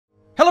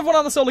Hello everyone,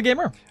 I'm the Solo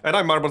Gamer. And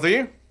I'm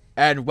Marbozir.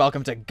 And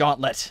welcome to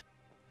Gauntlet.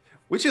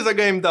 Which is a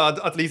game that,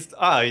 at least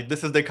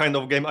this is the kind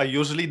of game I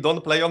usually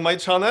don't play on my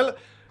channel.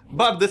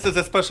 But this is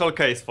a special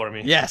case for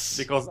me. Yes.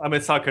 Because I'm a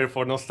sucker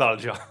for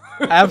nostalgia.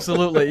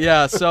 Absolutely,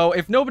 yeah. So,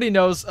 if nobody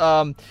knows,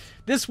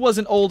 this was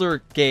an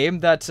older game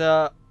that,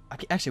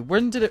 actually,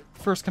 when did it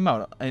first come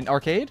out? In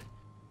arcade?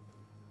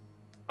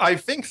 I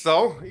think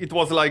so. It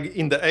was like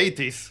in the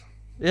 80s.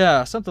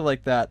 Yeah, something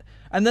like that.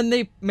 And then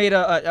they made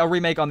a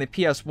remake on the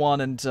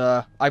PS1,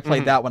 and I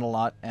played that one a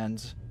lot.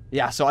 And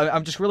yeah, so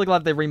I'm just really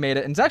glad they remade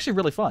it, and it's actually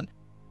really fun.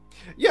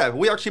 Yeah,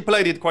 we actually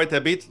played it quite a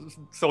bit,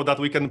 so that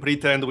we can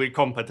pretend we're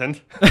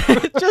competent.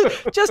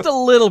 just a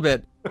little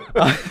bit.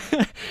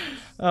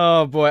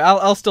 Oh boy,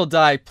 I'll still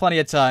die plenty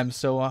of times,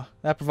 so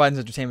that provides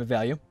entertainment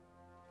value.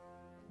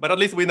 But at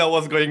least we know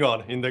what's going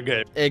on in the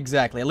game.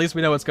 Exactly, at least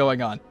we know what's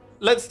going on.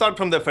 Let's start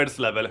from the first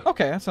level.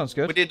 Okay, that sounds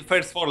good. We did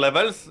first 4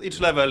 levels.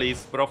 Each level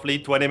is roughly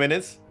 20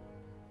 minutes.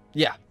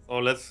 Yeah. So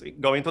let's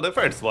go into the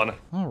first one.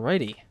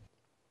 Alrighty.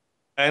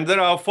 And there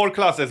are 4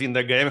 classes in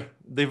the game,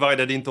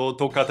 divided into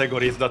 2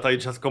 categories that I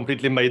just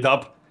completely made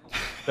up.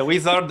 The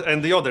wizard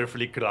and the other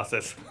 3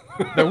 classes.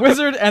 The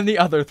wizard and the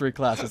other 3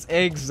 classes,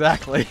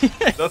 exactly.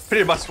 That's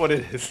pretty much what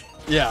it is.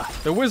 Yeah,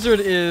 the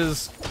wizard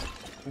is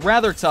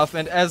rather tough,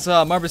 and as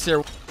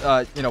Marbozir,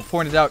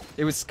 pointed out,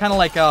 it was kind of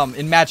like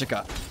in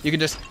Magicka. You can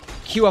just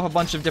queue up a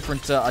bunch of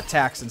different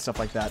attacks and stuff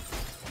like that.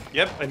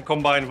 Yep, and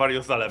combine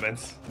various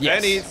elements. Yes.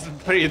 And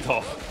it's pretty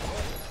tough.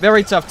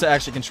 Very tough to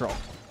actually control.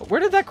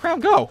 Where did that crown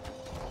go?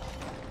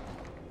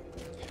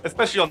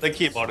 Especially on the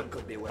keyboard.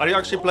 Are you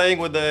actually playing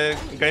with the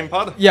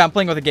gamepad? Yeah, I'm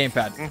playing with a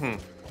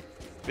gamepad.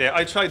 Yeah,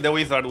 I tried the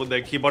wizard with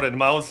the keyboard and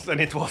mouse, and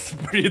it was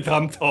pretty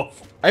damn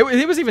tough.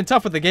 It was even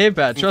tough with the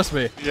gamepad, trust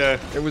me. Yeah.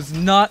 It was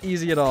not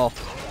easy at all.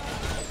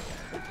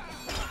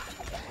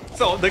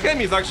 So, the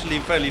game is actually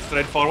fairly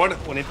straightforward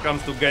when it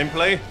comes to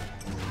gameplay.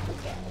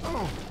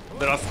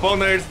 There are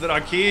spawners, there are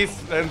keys,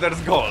 and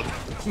there's gold.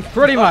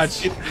 Pretty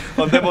much.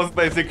 On the most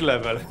basic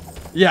level.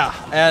 Yeah,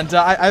 and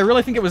I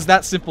really think it was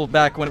that simple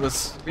back when it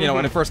was,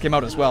 when it first came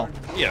out as well.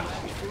 Yeah.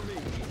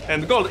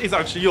 And gold is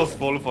actually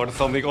useful for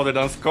something other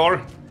than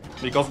score,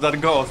 because that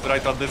goes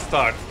right at the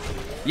start.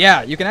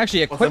 Yeah, you can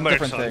actually equip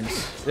different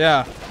things.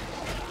 Yeah.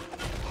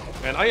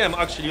 And I am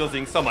actually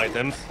using some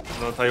items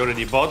that I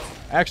already bought.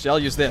 Actually, I'll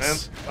use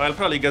this. And I'll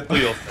probably get to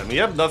use them.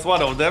 Yep, that's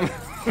one of them.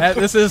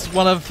 This is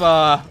one of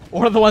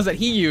the ones that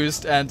he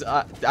used, and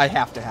I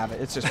have to have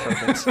it. It's just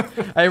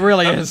perfect. It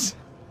really is.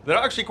 There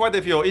are actually quite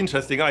a few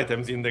interesting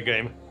items in the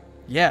game.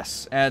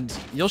 Yes, and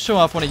you'll show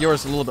off one of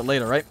yours a little bit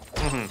later, right?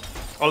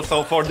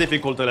 Also 4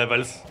 difficulty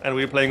levels, and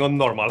we're playing on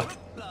normal.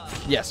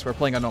 Yes, we're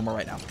playing on normal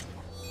right now.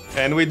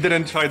 And we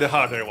didn't try the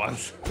harder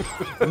ones.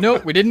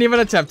 Nope, we didn't even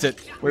attempt it.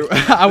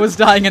 I was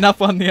dying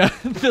enough on the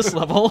this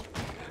level.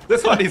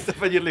 This one is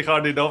definitely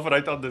hard enough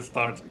right at the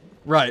start.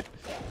 Right.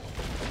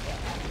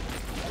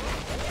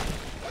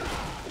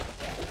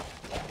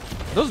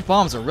 Those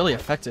bombs are really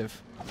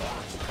effective.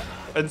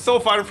 And so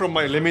far from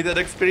my limited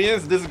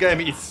experience, this game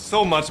is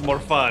so much more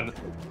fun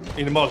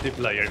in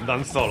multiplayer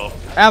than solo.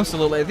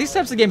 Absolutely. These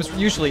types of games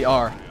usually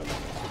are.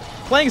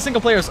 Playing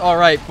single player is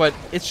alright, but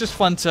it's just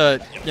fun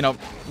to,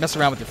 mess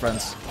around with your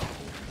friends.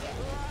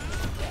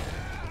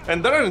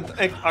 And there aren't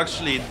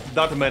actually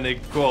that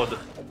many good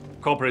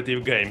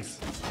cooperative games,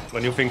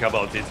 when you think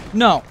about it.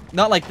 No,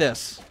 not like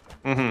this.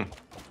 So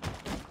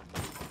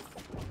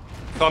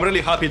I'm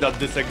really happy that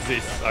this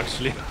exists,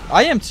 actually.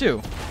 I am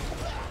too.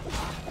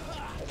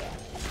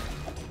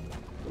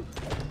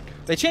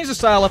 They changed the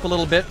style up a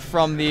little bit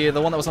from the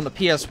one that was on the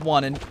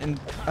PS1, and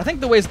I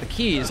think the ways the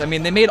keys, I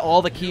mean, they made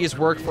all the keys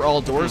work for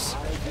all doors,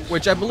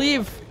 which I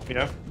believe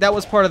that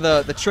was part of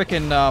the trick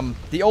in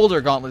the older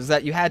Gauntlet, is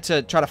that you had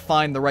to try to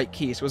find the right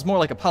key, so it was more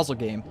like a puzzle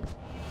game.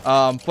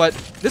 But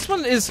this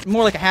one is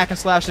more like a hack and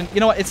slash, and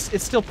you know what,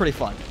 it's still pretty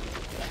fun.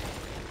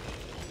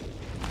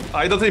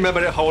 I don't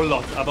remember a whole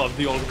lot about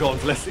the old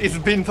Gauntlet. It's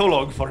been too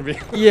long for me.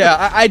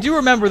 Yeah, I do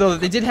remember, though,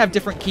 that they did have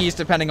different keys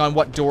depending on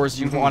what doors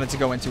you wanted to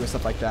go into and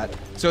stuff like that.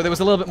 So there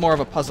was a little bit more of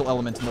a puzzle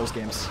element in those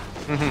games.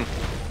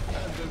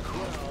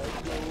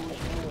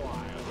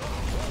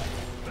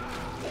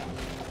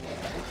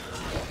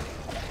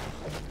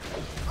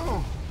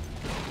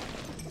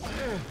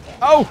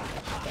 Oh!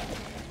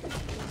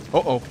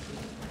 Uh-oh.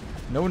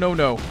 No, no,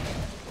 no.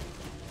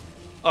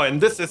 Oh,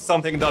 and this is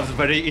something that's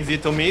very easy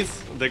to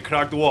miss, the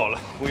cracked wall.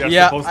 We are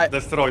supposed to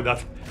destroy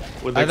that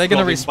with Are they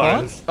gonna respawn?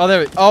 Barrels. Oh, there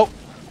we oh!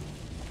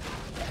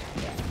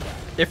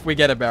 If we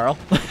get a barrel.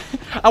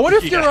 I wonder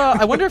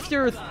if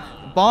your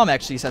bomb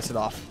actually sets it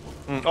off.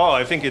 Oh,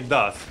 I think it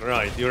does.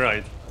 Right, you're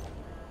right.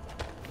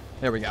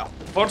 There we go.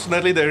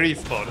 Fortunately, they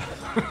respawn.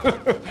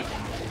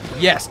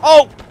 Yes.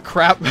 Oh,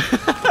 crap.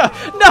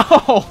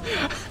 No!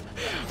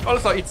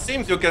 Also, it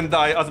seems you can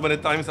die as many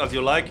times as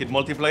you like in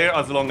multiplayer,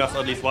 as long as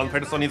at least one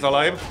person is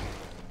alive.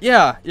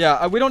 Yeah,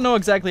 yeah. We don't know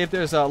exactly if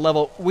there's a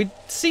level. We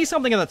see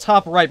something at the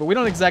top right, but we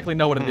don't exactly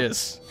know what it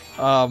is.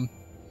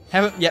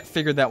 Haven't yet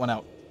figured that one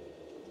out.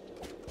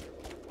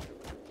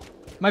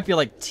 Might be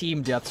like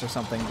team deaths or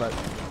something, but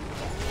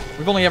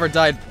we've only ever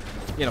died,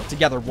 you know,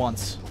 together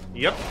once.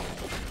 Yep.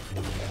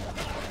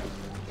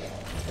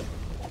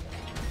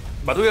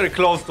 But we are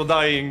close to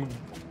dying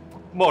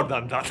more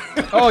than that.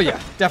 Oh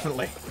yeah,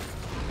 definitely.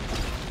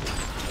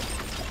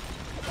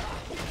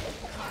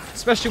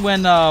 Especially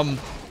when the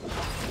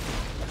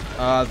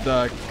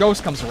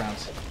ghost comes around.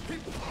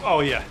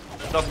 Oh yeah,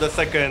 that's the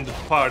second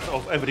part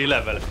of every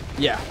level.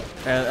 Yeah,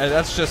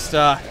 that's just,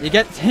 you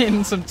get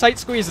in some tight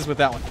squeezes with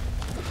that one.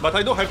 But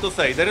I do have to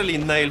say, they really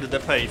nailed the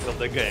pace of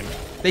the game.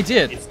 They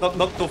did. It's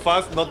not too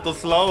fast, not too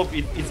slow,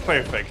 it's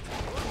perfect.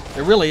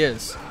 It really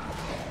is.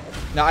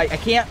 Now, I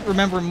can't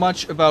remember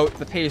much about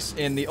the pace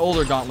in the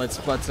older Gauntlets,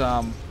 but,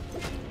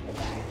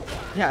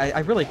 yeah,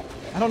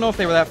 I don't know if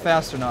they were that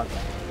fast or not.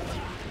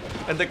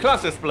 And the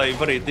classes play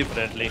very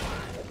differently.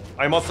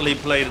 I mostly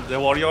played the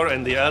warrior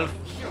and the elf.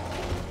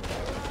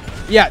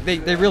 Yeah,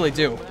 they really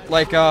do.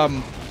 Like,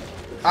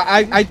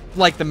 I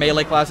like the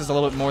melee classes a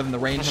little bit more than the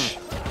range.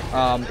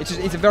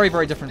 It's a very,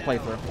 very different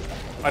playthrough.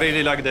 I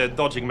really like the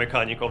dodging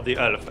mechanic of the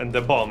elf and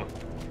the bomb.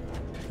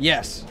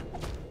 Yes.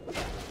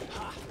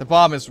 The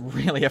bomb is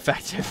really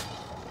effective.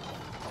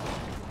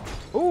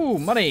 Ooh,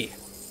 money.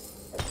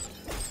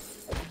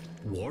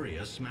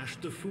 Warrior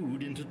smashed the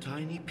food into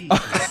tiny pieces.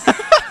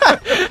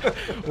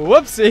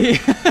 Whoopsie.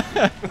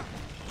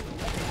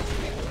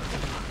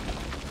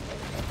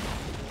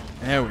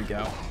 There we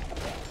go.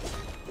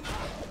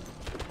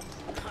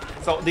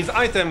 So these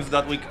items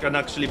that we can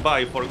actually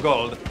buy for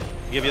gold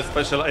give you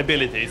special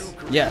abilities.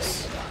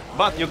 Yes.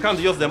 But you can't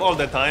use them all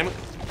the time.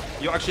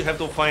 You actually have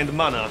to find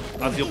mana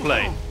as you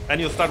play. And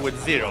you start with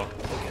 0.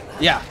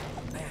 Yeah.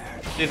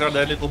 These are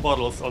the little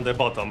bottles on the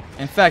bottom.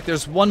 In fact,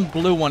 there's one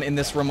blue one in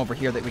this room over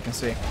here that we can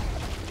see.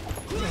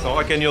 So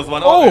I can use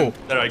one. Oh!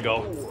 There I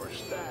go.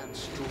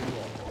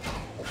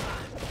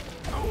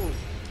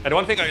 And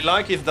one thing I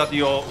like is that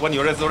when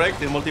you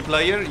resurrect in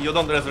multiplayer, you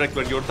don't resurrect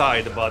where you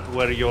died, but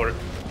where your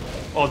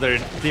other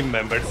team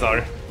members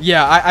are.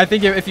 Yeah, I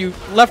think if you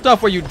left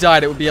off where you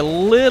died, it would be a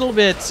little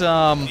bit,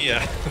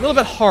 yeah, a little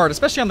bit hard,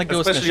 especially on the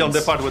ghost especially missions. on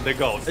the part with the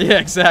ghost. Yeah,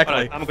 exactly.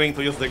 Right, I'm going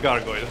to use the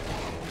gargoyle.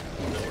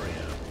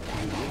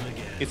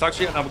 It's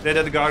actually an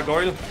upgraded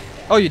gargoyle.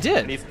 Oh, you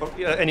did?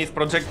 And his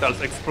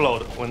projectiles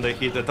explode when they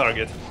hit the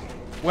target.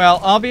 Well,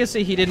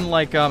 obviously he didn't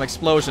like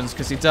explosions,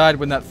 because he died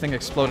when that thing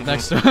exploded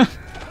next to him.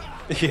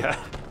 Yeah.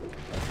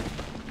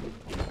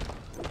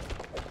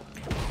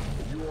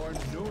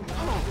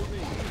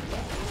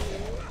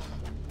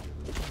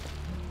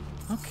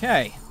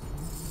 Okay.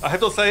 I have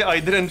to say, I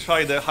didn't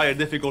try the higher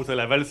difficulty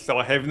levels, so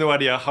I have no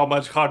idea how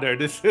much harder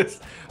this is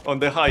on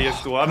the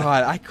highest one.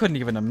 God, I couldn't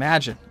even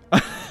imagine.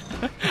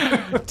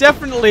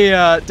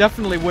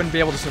 Definitely wouldn't be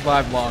able to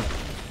survive long.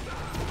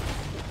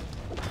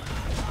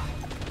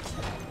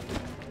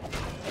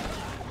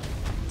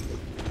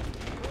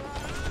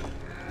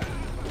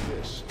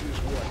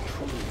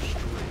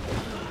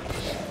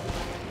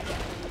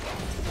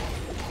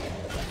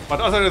 But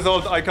as a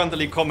result, I can't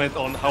really comment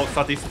on how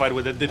satisfied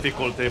with the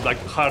difficulty like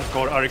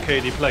hardcore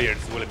arcade players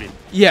will be.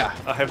 Yeah.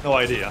 I have no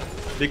idea.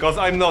 Because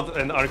I'm not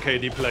an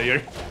arcade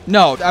player.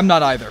 No, I'm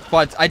not either.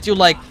 But I do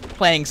like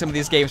playing some of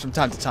these games from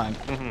time to time.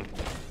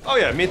 Oh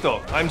yeah, me too.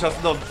 I'm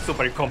just not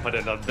super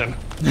competent at them.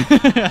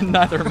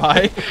 Neither am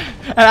I.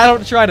 And I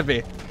don't try to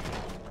be.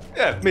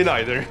 Yeah, me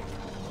neither.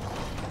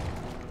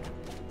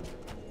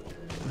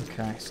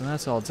 Okay, so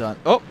that's all done.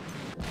 Oh!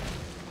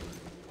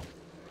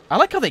 I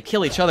like how they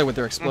kill each other with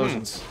their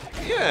explosions.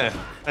 Yeah,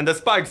 and the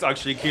spikes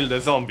actually kill the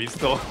zombies,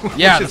 though.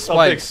 Yeah, which the is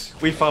something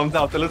spikes. we found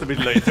out a little bit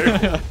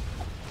later.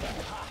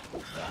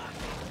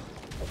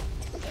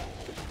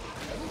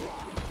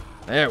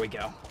 There we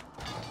go.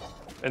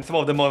 And some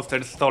of the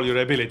monsters stole your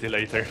ability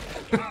later.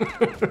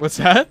 What's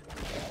that?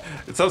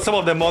 So some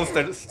of the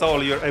monsters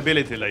stole your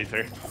ability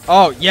later.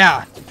 Oh,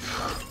 yeah.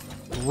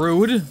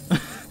 Rude.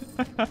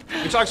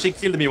 Which actually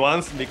killed me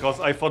once, because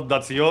I thought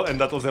that's you, and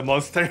that was a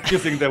monster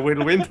using the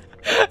whirlwind.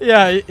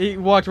 Yeah, he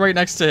walked right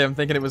next to him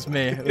thinking it was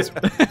me. It was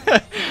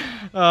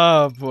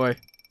oh, boy.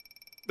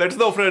 There's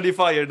no friendly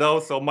fire, though,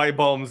 so my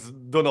bombs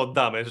do not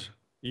damage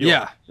you.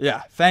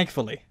 Yeah,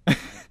 thankfully.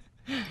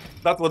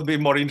 That would be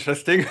more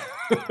interesting.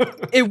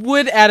 It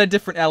would add a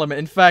different element.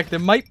 In fact, there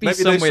might be Maybe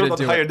some they way should to on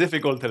do higher it.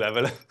 difficulty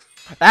level.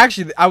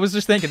 Actually, I was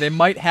just thinking they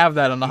might have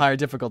that on a higher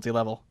difficulty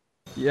level.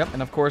 Yep,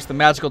 and of course the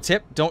magical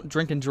tip, don't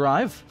drink and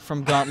drive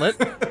from Gauntlet.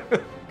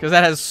 Because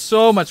that has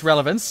so much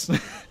relevance.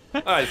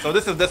 Alright, so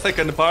this is the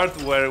second part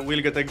where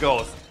we'll get a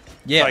ghost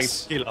trying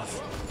Yes. to kill us.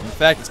 In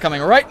fact, it's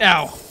coming right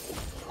now.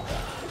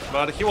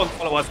 But he won't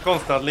follow us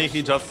constantly,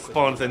 he just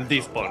spawns and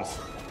despawns.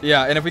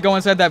 Yeah, and if we go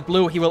inside that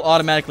blue, he will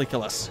automatically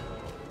kill us.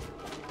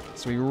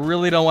 So we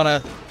really don't want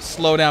to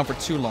slow down for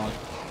too long.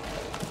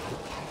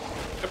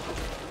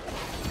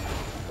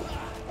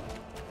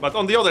 But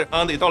on the other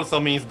hand, it also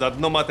means that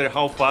no matter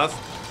how fast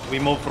we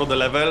move through the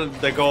level,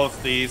 the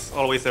ghost is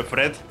always a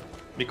threat,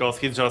 because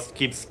he just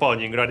keeps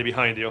spawning right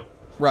behind you.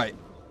 Right.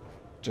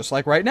 Just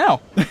like right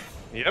now.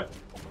 Yep.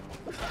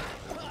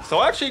 So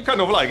I actually kind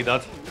of like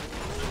that.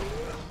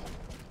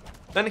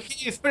 And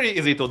he is pretty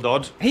easy to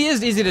dodge. He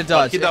is easy to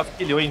dodge. He does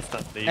kill you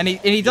instantly. And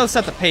he does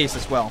set the pace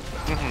as well.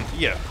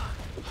 Yeah.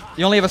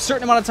 you only have a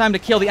certain amount of time to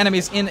kill the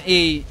enemies in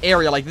a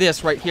area like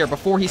this right here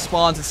before he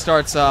spawns and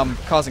starts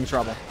causing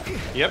trouble.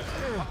 Yep.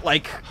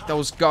 Like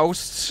those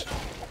ghosts.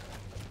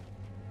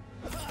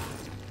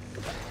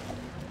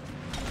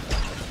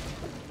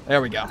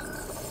 There we go.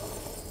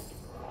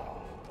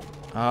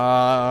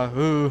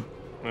 Ooh.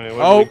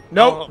 Oh,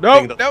 no,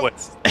 no, no.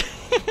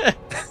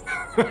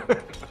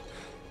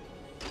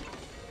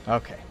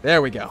 Okay,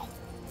 there we go.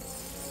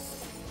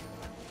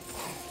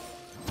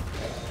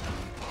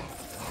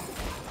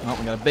 Oh,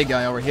 we got a big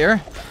guy over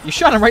here. You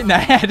shot him right in the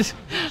head.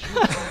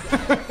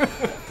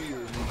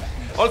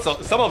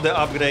 Also, some of the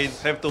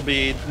upgrades have to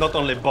be not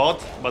only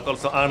bought, but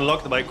also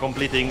unlocked by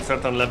completing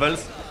certain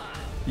levels.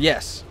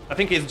 Yes. I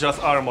think it's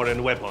just armor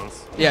and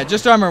weapons. Yeah,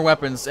 just armor and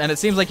weapons, and it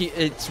seems like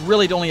it's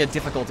really only a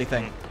difficulty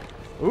thing.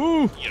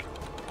 Ooh. Yep.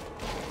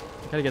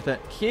 Gotta get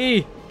that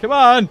key. Come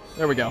on.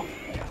 There we go.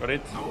 Got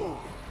it. Oh,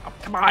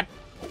 come on.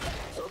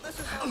 So this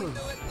is how we do it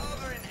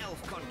over in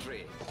Elf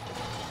Country.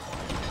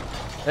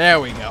 There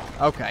we go.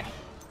 Okay.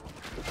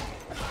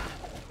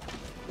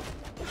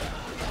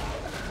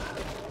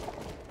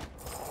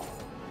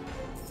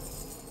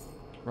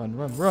 Run,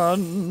 run,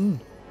 run.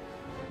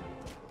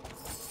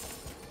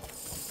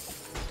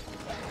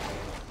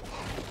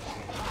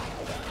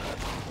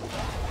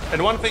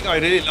 And one thing I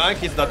really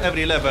like is that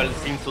every level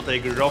seems to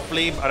take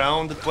roughly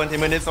around 20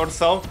 minutes or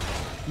so.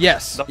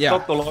 Yes. That's yeah.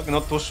 not too long,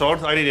 not too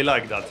short. I really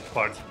like that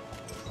part.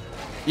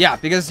 Yeah,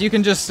 because you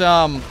can just,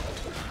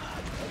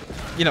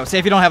 you know, say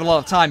if you don't have a lot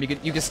of time, you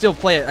can still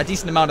play a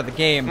decent amount of the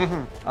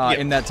game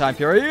in that time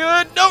period.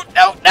 No,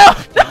 no, no,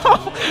 no!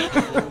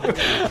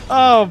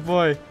 Oh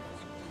boy,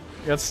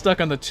 got stuck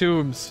on the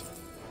tombs.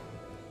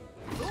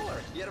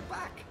 Lord, you're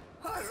back.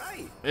 All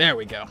right. There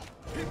we go.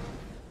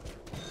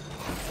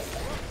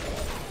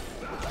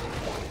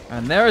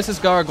 And there is his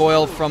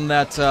gargoyle from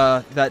that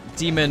that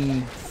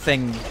demon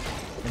thing.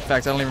 In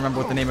fact, I don't even remember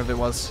what the name of it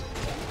was.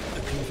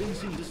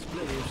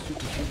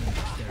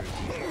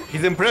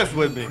 He's impressed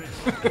with me.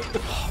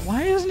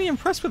 Why isn't he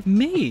impressed with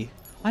me?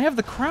 I have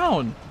the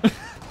crown.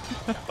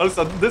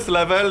 Also, this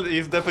level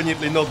is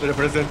definitely not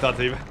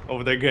representative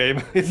of the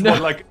game. It's more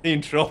like an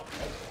intro.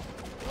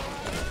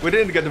 We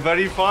didn't get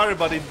very far,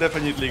 but it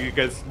definitely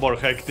gets more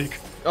hectic.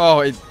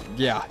 Oh,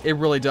 yeah, it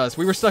really does.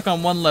 We were stuck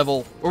on one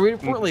level, or we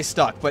weren't really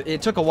stuck, but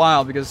it took a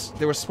while because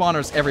there were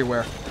spawners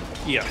everywhere.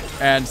 Yeah.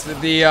 And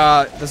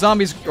the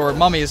zombies, or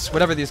mummies,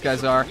 whatever these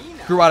guys are,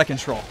 grew out of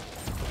control.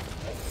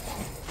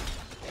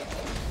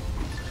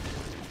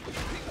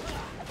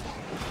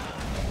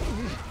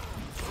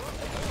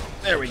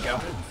 There we go.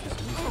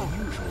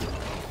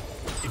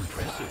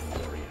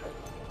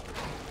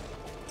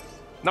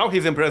 Now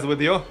he's impressed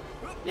with you.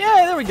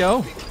 Yeah, there we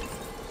go.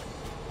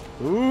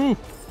 Ooh.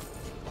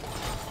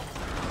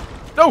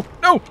 No,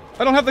 no,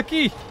 I don't have the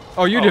key.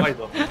 Oh, you do. I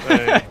don't.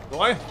 Do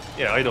I?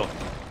 Yeah, I don't.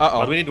 Uh-oh.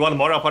 But we need one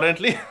more,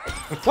 apparently.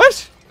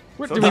 What?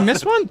 What, So did we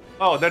miss one?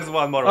 Oh, there's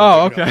one more.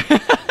 Oh, okay.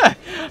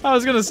 I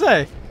was gonna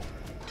say.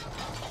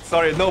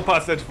 Sorry, no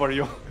passage for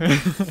you.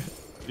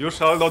 You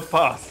shall not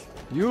pass.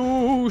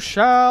 You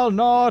shall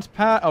not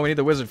pass. Oh, we need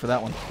the wizard for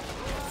that one.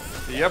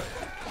 Yep.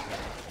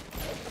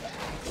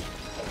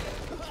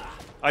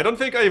 I don't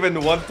think I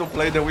even want to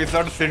play the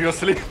wizard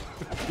seriously.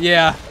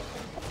 Yeah.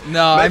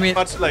 No, I mean,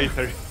 much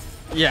later.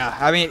 yeah,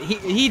 I mean,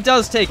 he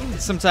does take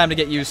some time to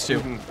get used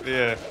to.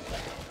 Yeah.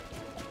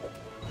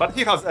 But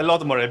he has a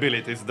lot more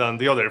abilities than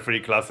the other three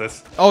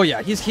classes. Oh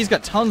yeah, he's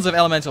got tons of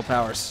elemental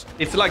powers.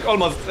 It's like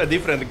almost a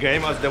different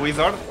game as the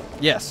wizard,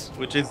 Yes.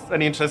 which is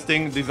an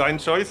interesting design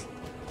choice.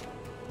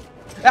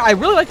 Yeah, I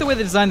really like the way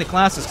they designed the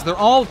classes, because they're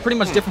all pretty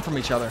much different from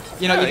each other.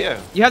 You know,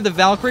 you have the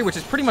Valkyrie, which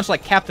is pretty much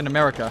like Captain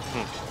America.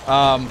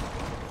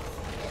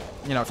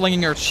 You know,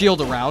 flinging her shield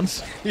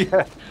around.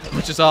 Yeah.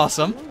 Which is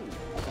awesome.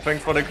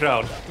 Thanks for the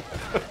crown.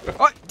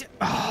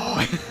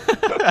 Oh.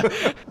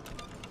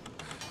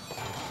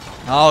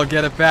 I'll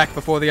get it back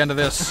before the end of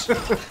this.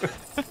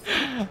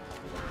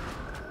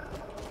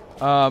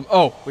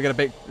 Oh, we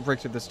gotta break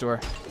through this door.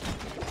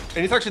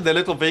 And it's actually the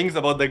little things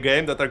about the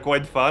game that are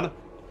quite fun.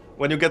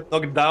 When you get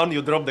knocked down,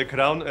 you drop the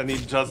crown and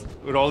it just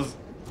rolls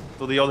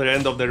to the other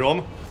end of the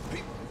room.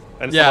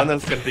 And someone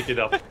else can pick it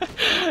up.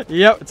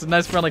 Yep, it's a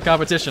nice friendly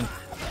competition.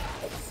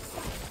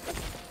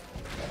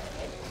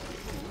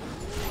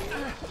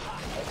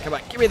 Come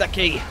on, give me that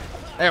key.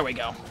 There we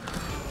go.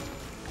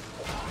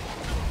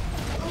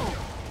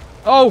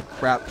 Oh,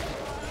 crap.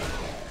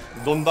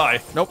 Don't die.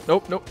 Nope,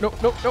 nope, nope, nope,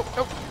 nope, nope,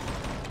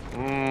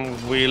 nope.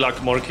 We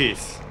lack more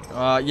keys.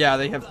 Yeah,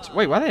 they have...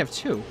 Wait, why do they have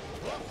two?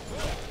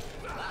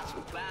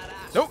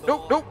 Nope,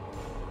 nope, nope.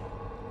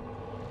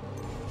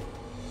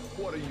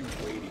 What are you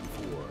waiting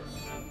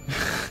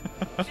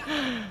for?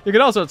 You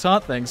can also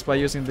taunt things by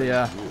using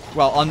the,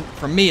 well,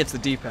 for me, it's the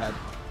D-pad.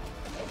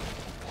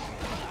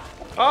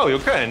 Oh, you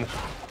can.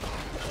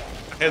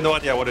 I have no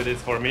idea what it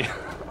is for me.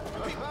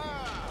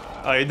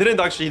 I didn't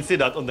actually see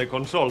that on the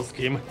control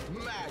scheme.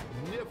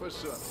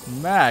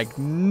 Magnificent.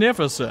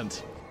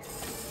 Magnificent.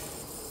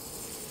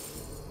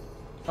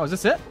 Oh, is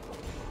this it?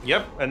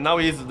 Yep, and now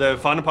is the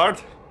fun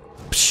part.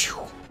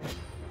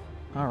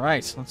 All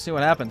right, let's see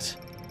what happens.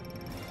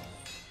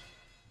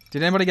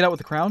 Did anybody get out with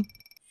the crown?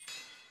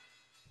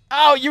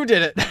 Oh, you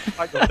did it!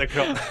 I got the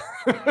crown.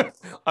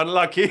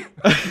 Unlucky.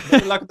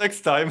 Good luck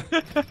next time.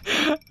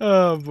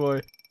 Oh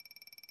boy.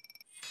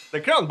 The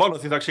crown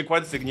bonus is actually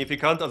quite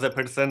significant as a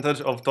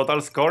percentage of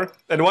total score.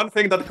 And one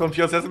thing that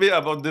confuses me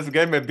about this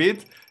game a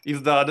bit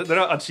is that there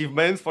are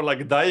achievements for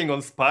like dying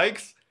on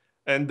spikes.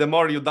 And the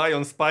more you die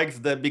on spikes,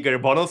 the bigger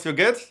bonus you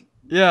get.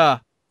 Yeah.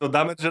 So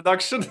damage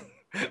reduction.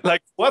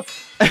 Like what?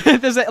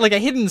 There's like a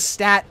hidden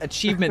stat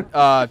achievement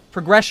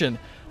progression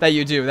that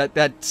you do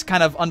that's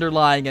kind of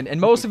underlying, and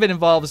most of it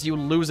involves you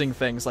losing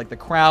things like the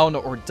crown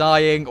or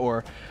dying,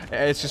 or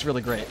it's just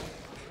really great.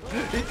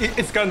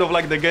 It's kind of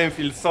like the game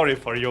feels sorry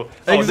for you.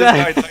 Exactly. Oh, this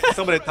guy died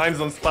so many times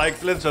on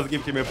spikes, let's just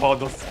give him a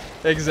bonus.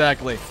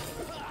 Exactly.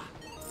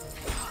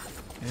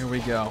 Here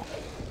we go.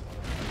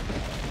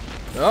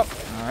 Oh,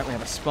 alright, we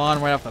have a spawn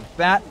right off the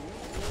bat.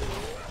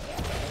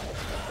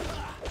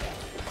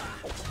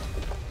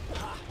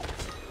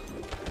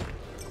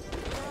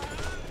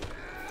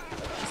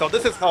 So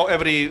this is how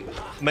every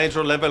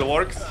major level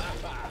works.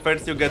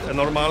 First you get a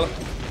normal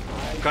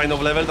kind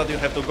of level that you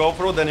have to go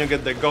through, then you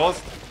get the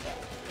ghost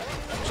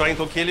trying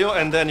to kill you,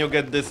 and then you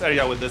get this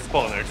area with the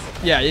spawners.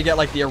 Yeah, you get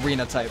like the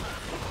arena type.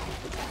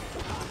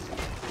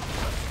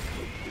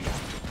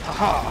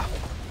 Aha!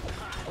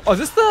 Oh, is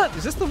this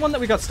the one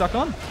that we got stuck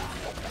on?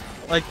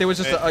 Like there was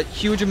just a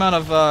huge amount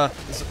of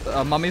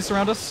mummies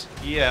around us?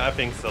 Yeah, I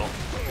think so.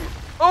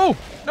 Oh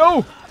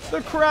no!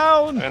 The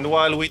crown! And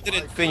while we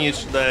didn't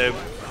finish the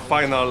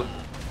final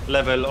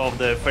level of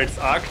the first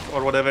act,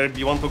 or whatever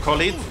you want to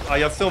call it, I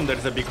assume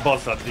there's a big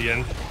boss at the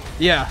end.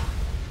 Yeah.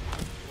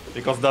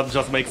 Because that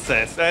just makes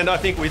sense. And I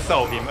think we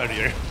saw him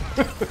earlier.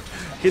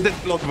 He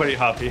didn't look very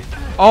happy.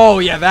 Oh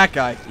yeah, that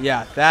guy.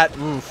 Yeah, that,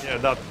 oof. Yeah,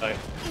 that guy.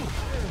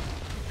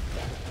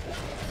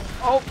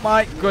 Oh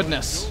my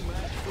goodness.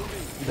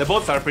 The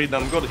bots are pretty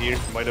damn good here,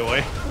 by the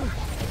way.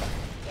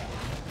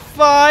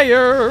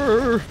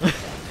 Fire!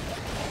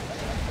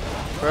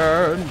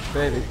 Burn,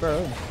 baby,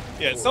 burn.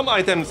 Yeah, some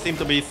items seem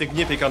to be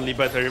significantly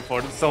better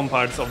for some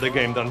parts of the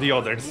game than the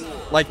others.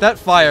 Like that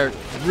fire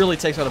really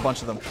takes out a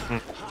bunch of them.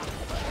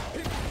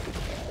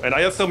 And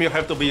I assume you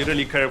have to be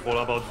really careful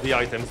about the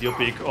items you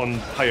pick on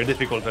higher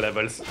difficulty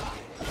levels.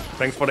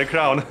 Thanks for the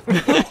crown.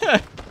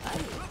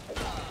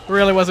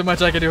 Really wasn't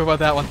much I could do about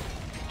that one.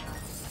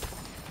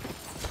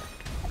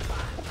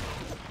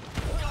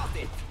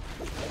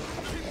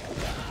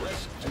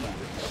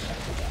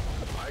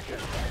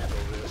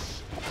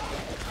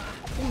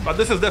 But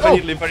this is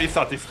definitely very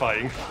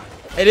satisfying.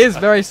 It is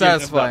very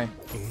satisfying.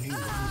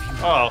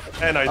 Oh,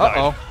 and I died.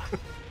 Uh-oh.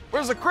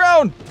 Where's the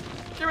crown?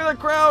 Give me the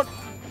crown!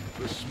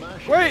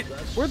 Wait,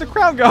 where'd the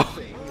crown go?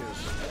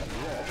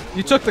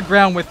 You took the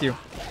crown with you.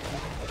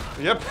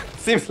 Yep,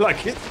 seems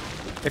like it.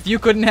 If you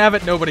couldn't have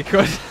it, nobody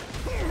could.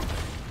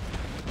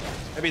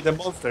 Maybe the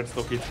monsters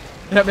took it.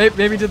 Yeah,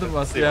 maybe did the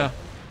most. Yeah,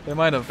 they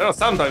might have. There are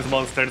sometimes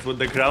monsters with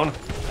the crown.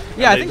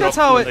 Yeah, I think that's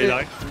how it.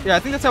 Yeah, I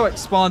think that's how it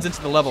spawns into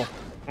the level.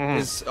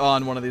 Is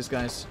on one of these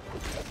guys.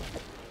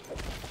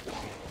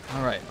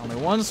 All right, only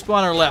one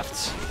spawner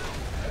left.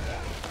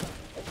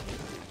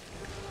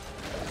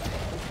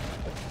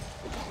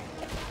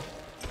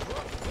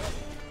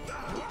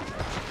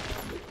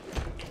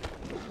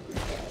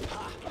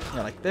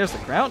 Yeah, like there's the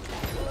crown.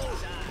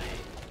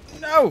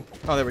 No!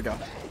 Oh, there we go.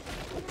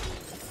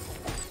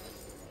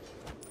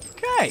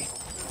 Okay.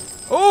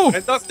 Oh!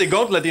 And that's the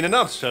gauntlet in a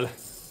nutshell.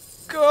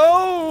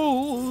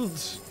 Gold!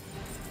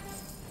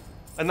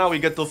 And now we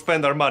get to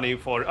spend our money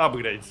for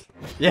upgrades.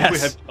 Yes. We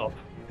have enough.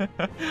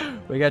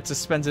 We get to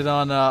spend it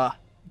on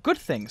good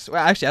things.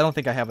 Well, actually, I don't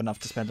think I have enough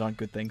to spend on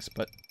good things,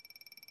 but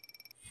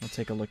we'll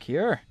take a look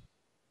here.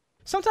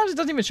 Sometimes it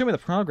doesn't even show me the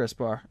progress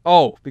bar.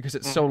 Oh, because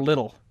it's so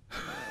little.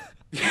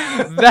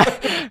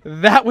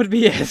 that would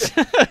be it.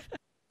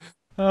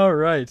 All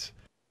right.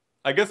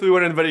 I guess we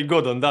weren't very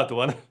good on that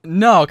one.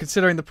 No,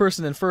 considering the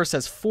person in first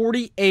has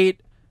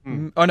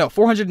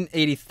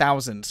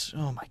 480,000.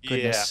 Oh my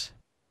goodness. Yeah.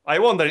 I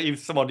wonder if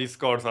some of these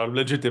scores are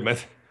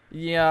legitimate.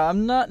 Yeah,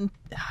 I'm not.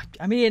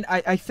 I mean,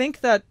 I think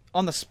that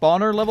on the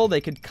spawner level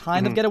they could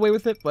kind of get away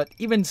with it, but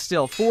even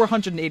still,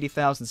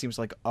 480,000 seems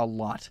like a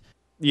lot.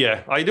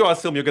 Yeah, I do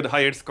assume you get a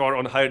higher score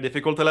on higher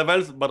difficulty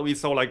levels, but we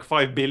saw like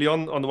 5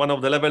 billion on one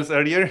of the levels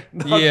earlier.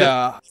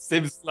 Yeah.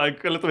 Seems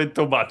like a little bit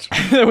too much.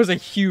 It was a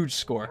huge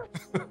score.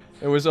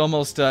 It was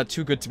almost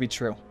too good to be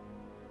true.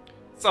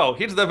 So,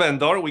 here's the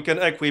vendor. We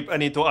can equip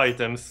any 2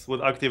 items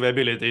with active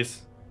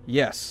abilities.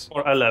 Yes.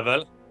 For a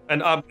level,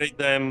 and upgrade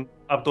them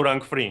up to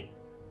rank 3.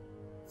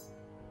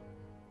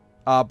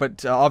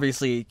 But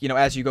obviously, you know,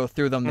 as you go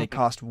through them, they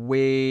cost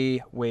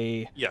way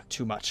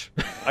too much.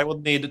 I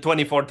would need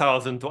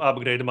 24,000 to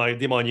upgrade my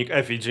demonic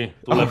effigy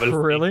to level 3.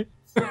 Really?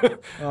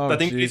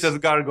 That increases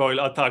gargoyle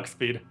attack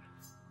speed.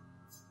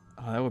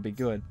 Oh, that would be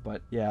good,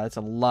 but yeah, that's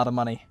a lot of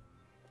money.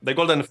 The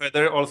golden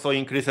feather also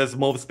increases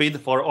move speed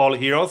for all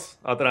heroes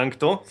at rank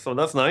 2, so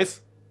that's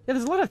nice. Yeah,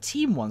 there's a lot of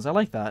team ones. I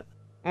like that.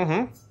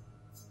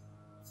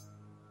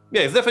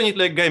 Yeah, it's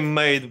definitely a game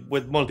made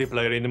with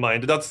multiplayer in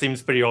mind. That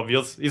seems pretty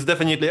obvious. It's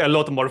definitely a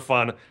lot more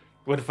fun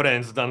with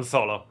friends than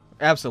solo.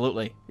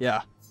 Absolutely,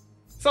 yeah.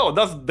 So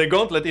that's the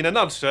Gauntlet in a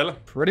nutshell.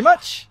 Pretty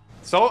much.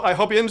 So I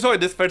hope you enjoyed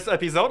this first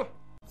episode.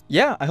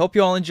 Yeah, I hope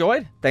you all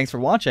enjoyed. Thanks for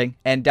watching,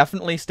 and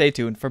definitely stay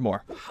tuned for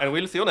more. And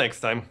we'll see you next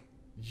time.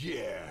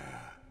 Yeah.